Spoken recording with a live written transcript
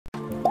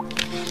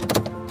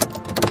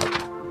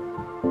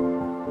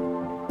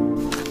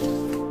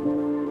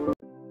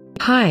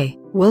Hi,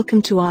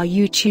 welcome to our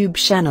YouTube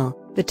channel,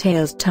 The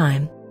Tales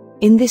Time.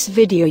 In this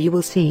video you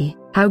will see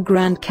how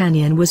Grand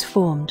Canyon was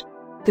formed.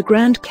 The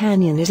Grand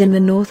Canyon is in the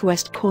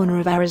northwest corner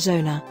of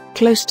Arizona,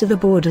 close to the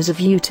borders of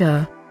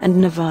Utah and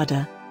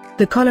Nevada.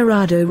 The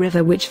Colorado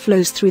River, which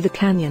flows through the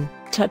canyon,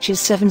 touches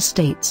 7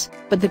 states,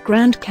 but the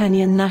Grand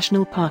Canyon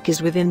National Park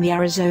is within the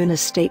Arizona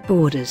state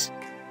borders.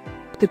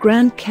 The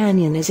Grand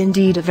Canyon is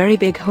indeed a very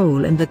big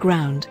hole in the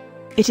ground.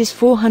 It is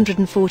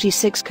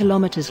 446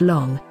 kilometers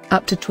long,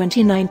 up to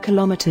 29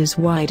 kilometers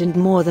wide and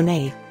more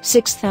than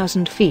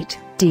 6,000 feet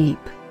deep.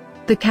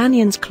 The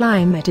canyon's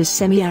climate is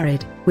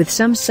semi-arid, with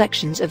some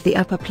sections of the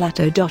upper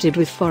plateau dotted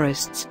with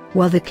forests,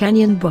 while the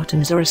canyon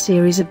bottoms are a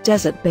series of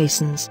desert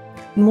basins.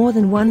 More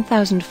than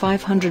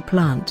 1,500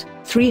 plant,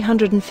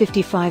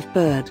 355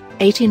 bird,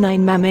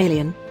 89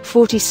 mammalian,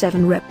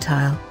 47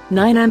 reptile,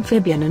 9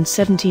 amphibian and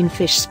 17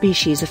 fish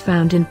species are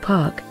found in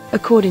park,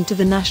 according to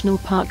the National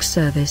Park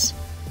Service.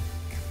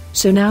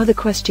 So now the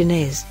question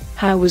is,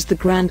 how was the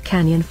Grand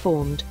Canyon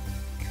formed?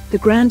 The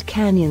Grand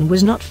Canyon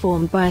was not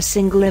formed by a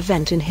single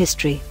event in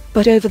history,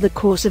 but over the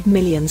course of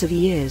millions of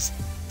years.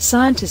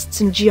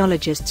 Scientists and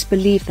geologists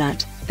believe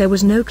that there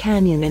was no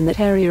canyon in that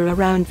area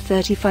around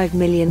 35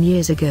 million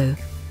years ago.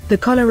 The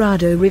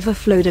Colorado River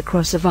flowed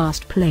across a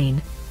vast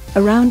plain.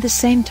 Around the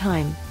same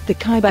time, the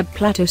Kaibab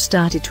Plateau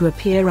started to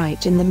appear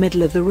right in the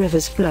middle of the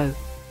river's flow.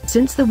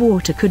 Since the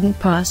water couldn't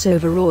pass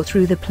over or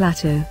through the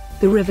plateau,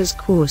 the river's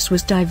course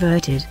was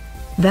diverted.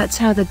 That's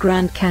how the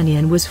Grand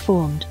Canyon was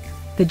formed.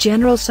 The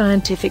general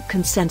scientific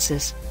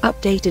consensus,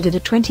 updated at a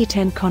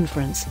 2010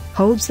 conference,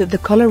 holds that the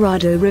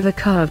Colorado River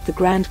carved the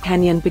Grand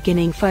Canyon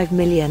beginning 5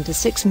 million to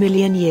 6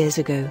 million years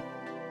ago.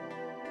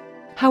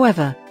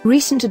 However,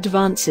 recent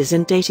advances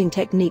in dating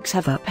techniques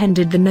have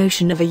upended the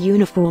notion of a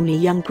uniformly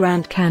young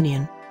Grand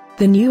Canyon.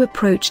 The new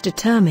approach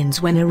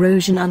determines when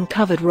erosion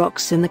uncovered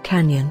rocks in the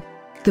canyon.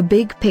 The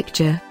big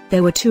picture: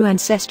 there were 2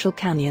 ancestral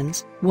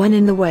canyons, one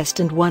in the west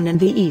and one in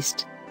the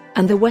east.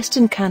 And the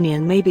Western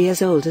Canyon may be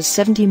as old as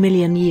 70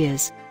 million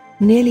years.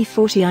 Nearly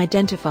 40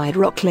 identified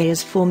rock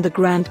layers form the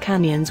Grand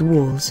Canyon's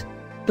walls.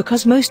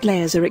 Because most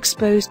layers are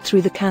exposed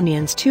through the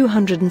canyon's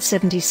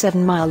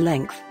 277-mile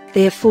length,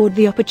 they afford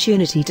the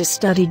opportunity to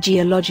study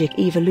geologic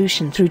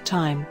evolution through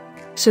time.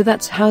 So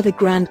that's how the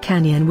Grand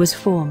Canyon was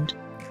formed.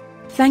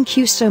 Thank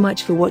you so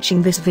much for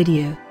watching this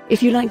video.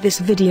 If you like this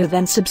video,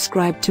 then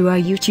subscribe to our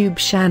YouTube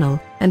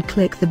channel and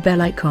click the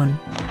bell icon.